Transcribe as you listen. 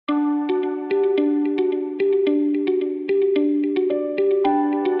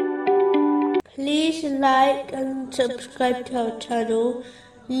like and subscribe to our channel.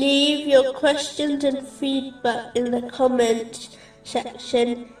 Leave your questions and feedback in the comments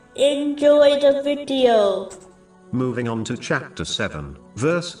section. Enjoy the video. Moving on to chapter 7,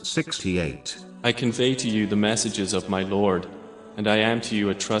 verse 68. I convey to you the messages of my Lord, and I am to you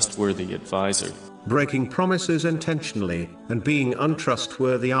a trustworthy advisor. Breaking promises intentionally and being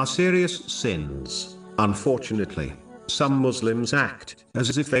untrustworthy are serious sins. Unfortunately, some Muslims act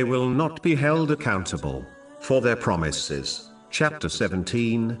as if they will not be held accountable for their promises. Chapter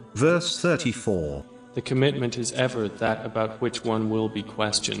 17, verse 34. The commitment is ever that about which one will be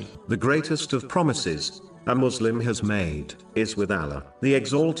questioned. The greatest of promises a Muslim has made is with Allah, the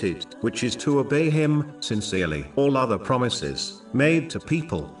Exalted, which is to obey Him sincerely. All other promises made to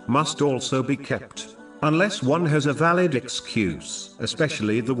people must also be kept, unless one has a valid excuse,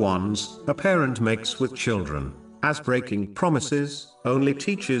 especially the ones a parent makes with children, as breaking promises only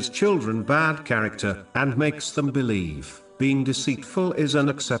teaches children bad character and makes them believe being deceitful is an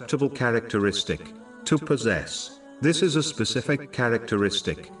acceptable characteristic to possess. This is a specific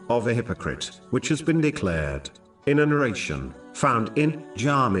characteristic of a hypocrite, which has been declared in a narration found in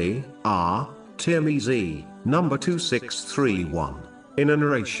Jami Tirmizi, number 2631. In a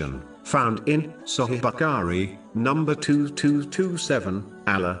narration found in Sahih Bukhari, number 2227,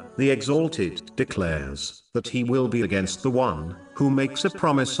 Allah, the Exalted, declares that He will be against the one who makes a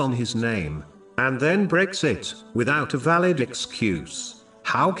promise on His name and then breaks it without a valid excuse.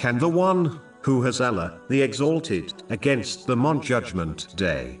 How can the one who has Allah, the Exalted, against them on Judgment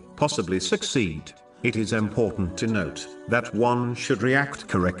Day, possibly succeed? It is important to note that one should react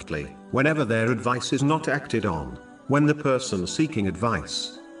correctly whenever their advice is not acted on. When the person seeking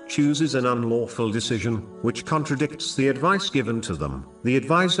advice chooses an unlawful decision which contradicts the advice given to them, the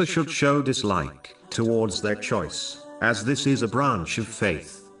advisor should show dislike towards their choice, as this is a branch of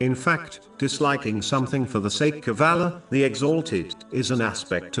faith. In fact, disliking something for the sake of Allah, the Exalted, is an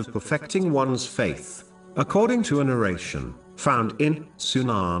aspect of perfecting one's faith. According to a narration found in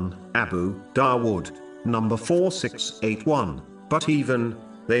Sunan Abu Dawood, number 4681, but even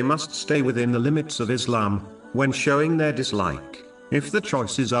they must stay within the limits of Islam when showing their dislike. If the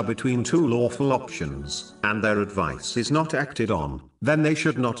choices are between two lawful options and their advice is not acted on, then they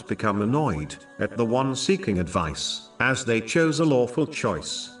should not become annoyed at the one seeking advice, as they chose a lawful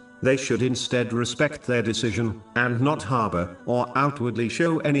choice. They should instead respect their decision and not harbor or outwardly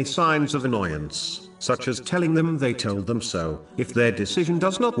show any signs of annoyance, such as telling them they told them so. If their decision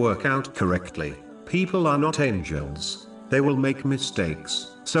does not work out correctly, people are not angels. They will make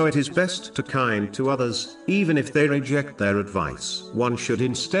mistakes, so it is best to kind to others, even if they reject their advice. One should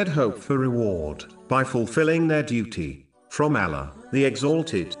instead hope for reward by fulfilling their duty from Allah, the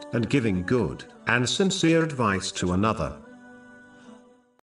Exalted, and giving good and sincere advice to another.